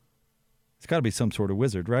 It's got to be some sort of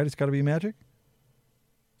wizard, right? It's got to be magic?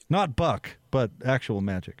 Not Buck, but actual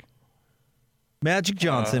magic. Magic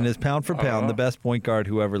Johnson is pound for pound the best point guard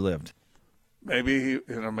who ever lived. Maybe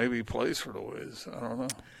he plays for the Wiz. I don't know.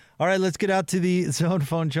 All right, let's get out to the Zone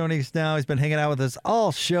phone. Joining us now, he's been hanging out with us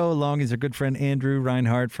all show long. He's our good friend Andrew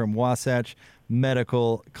Reinhardt from Wasatch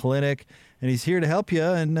Medical Clinic, and he's here to help you.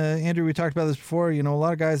 And Andrew, we talked about this before. A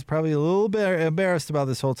lot of guys are probably a little bit embarrassed about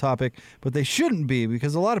this whole topic, but they shouldn't be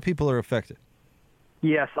because a lot of people are affected.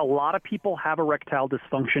 Yes, a lot of people have erectile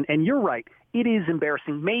dysfunction, and you're right. It is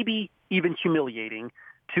embarrassing, maybe even humiliating,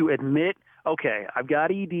 to admit, okay, I've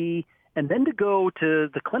got ED, and then to go to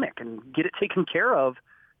the clinic and get it taken care of.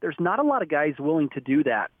 There's not a lot of guys willing to do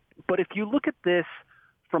that. But if you look at this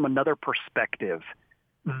from another perspective,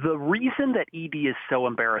 the reason that ED is so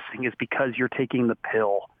embarrassing is because you're taking the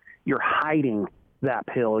pill. You're hiding that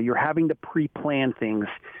pill. You're having to pre-plan things.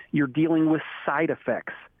 You're dealing with side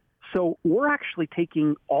effects. So we're actually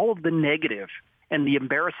taking all of the negative and the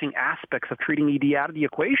embarrassing aspects of treating ED out of the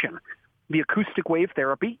equation. The acoustic wave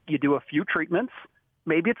therapy, you do a few treatments.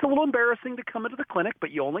 Maybe it's a little embarrassing to come into the clinic, but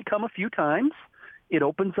you only come a few times. It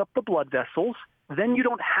opens up the blood vessels. Then you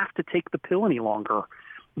don't have to take the pill any longer.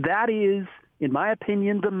 That is, in my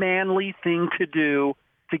opinion, the manly thing to do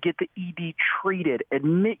to get the ED treated.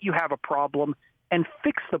 Admit you have a problem and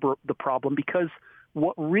fix the problem, because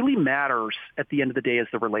what really matters at the end of the day is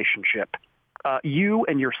the relationship. You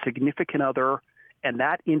and your significant other, and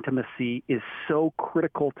that intimacy is so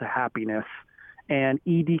critical to happiness, and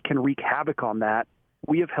ED can wreak havoc on that.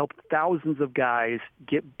 We have helped thousands of guys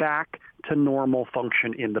get back to normal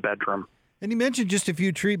function in the bedroom. And you mentioned just a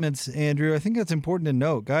few treatments, Andrew. I think that's important to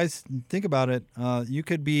note. Guys, think about it. You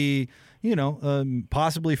could be,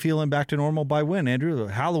 possibly feeling back to normal by when, Andrew?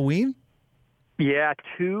 Halloween? Yeah,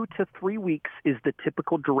 2 to 3 weeks is the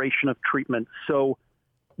typical duration of treatment. So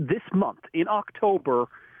this month, in October,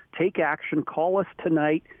 take action. Call us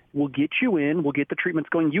tonight. We'll get you in. We'll get the treatments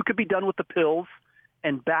going. You could be done with the pills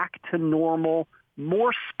and back to normal,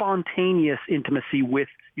 more spontaneous intimacy with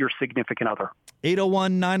your significant other.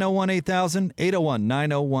 801-901-8000,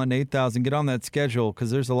 801-901-8000. Get on that schedule because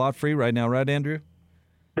there's a lot free right now, right, Andrew?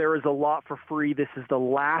 There is a lot for free. This is the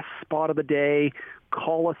last spot of the day.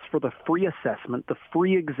 Call us for the free assessment, the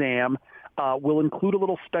free exam. We'll include a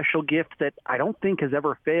little special gift that I don't think has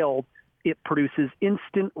ever failed. It produces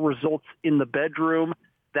instant results in the bedroom.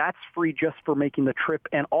 That's free just for making the trip.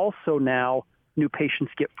 And also now, new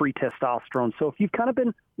patients get free testosterone. So if you've kind of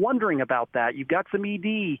been wondering about that, you've got some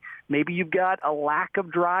ED, maybe you've got a lack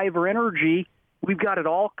of drive or energy, we've got it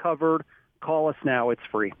all covered. Call us now. It's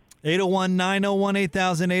free. 801-901-8000,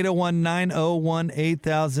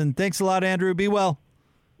 801-901-8000. Thanks a lot, Andrew. Be well.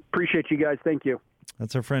 Appreciate you guys. Thank you.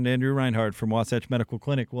 That's our friend Andrew Reinhardt from Wasatch Medical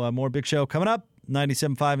Clinic. We'll have more Big Show coming up.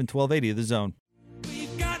 97.5 and 1280 The Zone.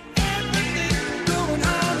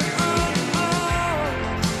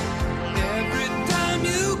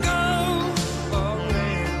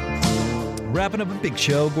 Wrapping up a big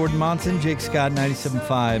show. Gordon Monson, Jake Scott,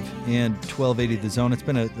 97.5 and 1280 The Zone. It's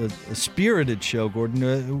been a spirited show,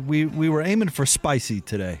 Gordon. We were aiming for spicy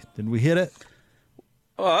today. Did we hit it?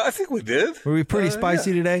 I think we did. Were we pretty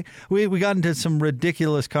spicy today? We got into some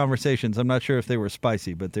ridiculous conversations. I'm not sure if they were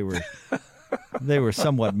spicy, but they were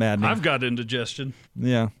somewhat maddening. I've got indigestion.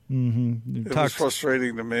 Yeah. Mm-hmm. It was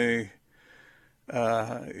frustrating to me.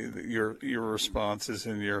 Your responses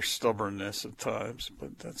and your stubbornness at times,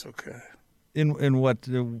 but that's okay. In what?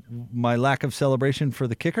 My lack of celebration for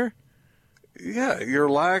the kicker? Yeah, your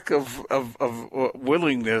lack of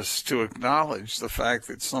willingness to acknowledge the fact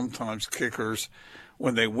that sometimes kickers,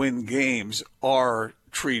 when they win games, are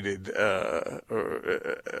treated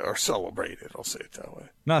or celebrated. I'll say it that way.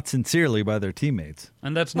 Not sincerely by their teammates.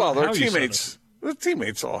 And that's not their how teammates. Their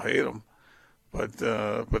teammates all hate them, but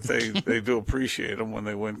they do appreciate them when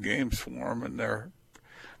they win games for them. And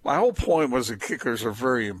my whole point was that kickers are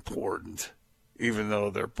very important, even though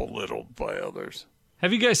they're belittled by others.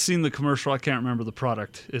 Have you guys seen the commercial? I can't remember the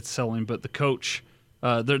product it's selling, but the coach,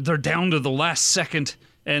 they're down to the last second,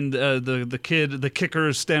 and the kicker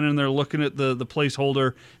is standing there looking at the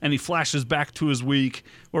placeholder, and he flashes back to his week,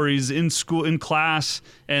 or he's in class,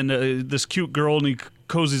 and this cute girl, and he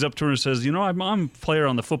cozies up to her and says, I'm a player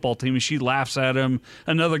on the football team, and she laughs at him.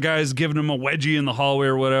 Another guy's giving him a wedgie in the hallway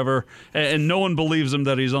or whatever, and no one believes him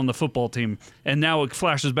that he's on the football team. And now it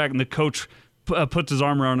flashes back, and the coach puts his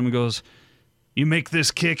arm around him and goes, "You make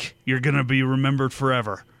this kick, you're going to be remembered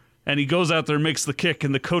forever." And he goes out there and makes the kick,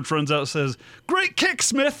 and the coach runs out and says, "Great kick,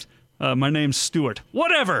 Smith. My name's Stewart."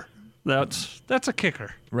 Whatever. That's a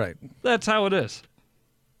kicker. Right. That's how it is.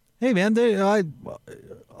 Hey, man,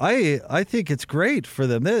 I think it's great for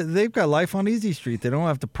them. They've got life on Easy Street. They don't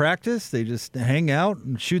have to practice. They just hang out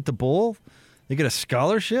and shoot the bull. They get a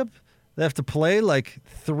scholarship. They have to play like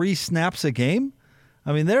 3 snaps a game.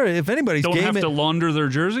 I mean, if anybody's don't have to launder their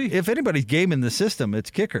jersey. If anybody's game in the system, it's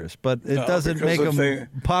kickers. But it doesn't make them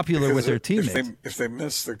popular with their teammates. If they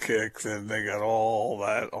miss the kick, then they got all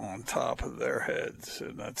that on top of their heads,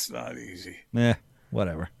 and that's not easy.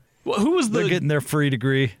 Whatever. Well, they're getting their free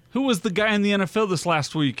degree. Who was the guy in the NFL this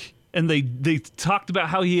last week? And they talked about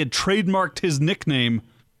how he had trademarked his nickname,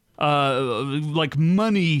 like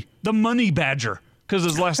the Money Badger, because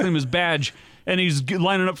his last name is Badge. And he's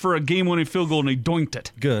lining up for a game-winning field goal, and he doinked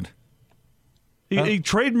it. Good. He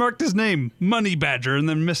trademarked his name, Money Badger, and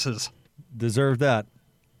then misses. Deserve that.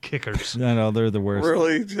 Kickers. I know, they're the worst.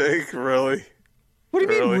 Really, Jake? Really? What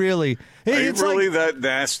do you mean, really? Are you really that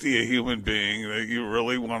nasty a human being that you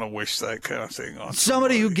really want to wish that kind of thing on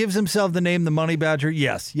somebody who gives himself the name the Money Badger?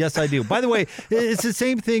 Yes, I do. By the way, it's the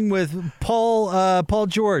same thing with Paul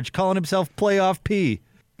George calling himself Playoff P.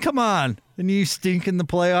 Come on. And you stink in the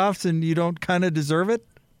playoffs and you don't kind of deserve it?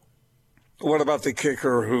 What about the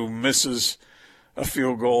kicker who misses a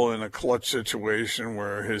field goal in a clutch situation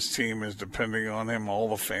where his team is depending on him, all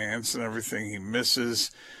the fans and everything? He misses,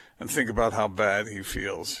 and think about how bad he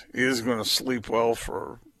feels. He is going to sleep well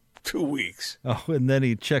for 2 weeks. Oh, and then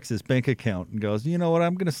he checks his bank account and goes, you know what,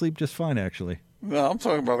 I'm going to sleep just fine, actually. No, I'm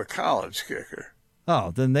talking about a college kicker.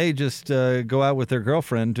 Oh, then they just go out with their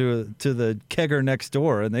girlfriend to the kegger next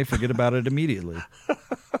door, and they forget about it immediately.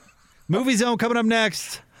 Movie Zone coming up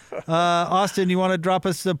next. Austin, you want to drop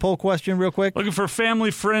us a poll question real quick? Looking for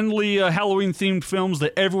family-friendly Halloween-themed films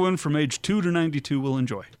that everyone from age 2 to 92 will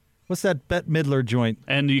enjoy. What's that Bette Midler joint?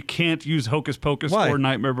 And you can't use Hocus Pocus or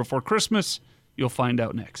Nightmare Before Christmas. You'll find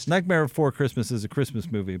out next. Nightmare Before Christmas is a Christmas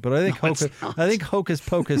movie, but I think Hocus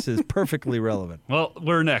Pocus is perfectly relevant. Well,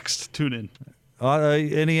 we're next. Tune in.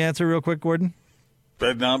 Any answer real quick, Gordon?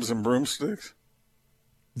 Bed knobs and broomsticks.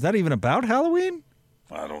 Is that even about Halloween?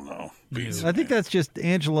 I don't know. I think that's just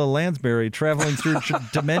Angela Lansbury traveling through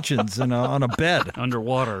dimensions on a bed.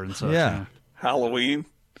 Underwater and such. Yeah. Halloween?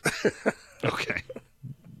 Okay.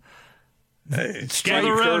 Hey,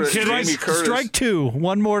 Strike 2.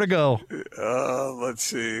 One more to go. Let's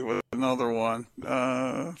see. Another one.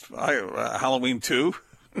 Halloween 2?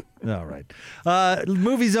 All right.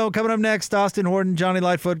 Movie Zone coming up next. Austin Horton, Johnny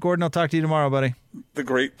Lightfoot. Gordon, I'll talk to you tomorrow, buddy. The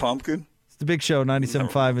Great Pumpkin. It's the Big Show,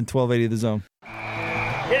 97.5 and 1280 The Zone.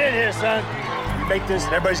 Get in here, son. You make this,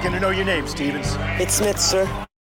 and everybody's going to know your name, Stevens. It's Smith, sir.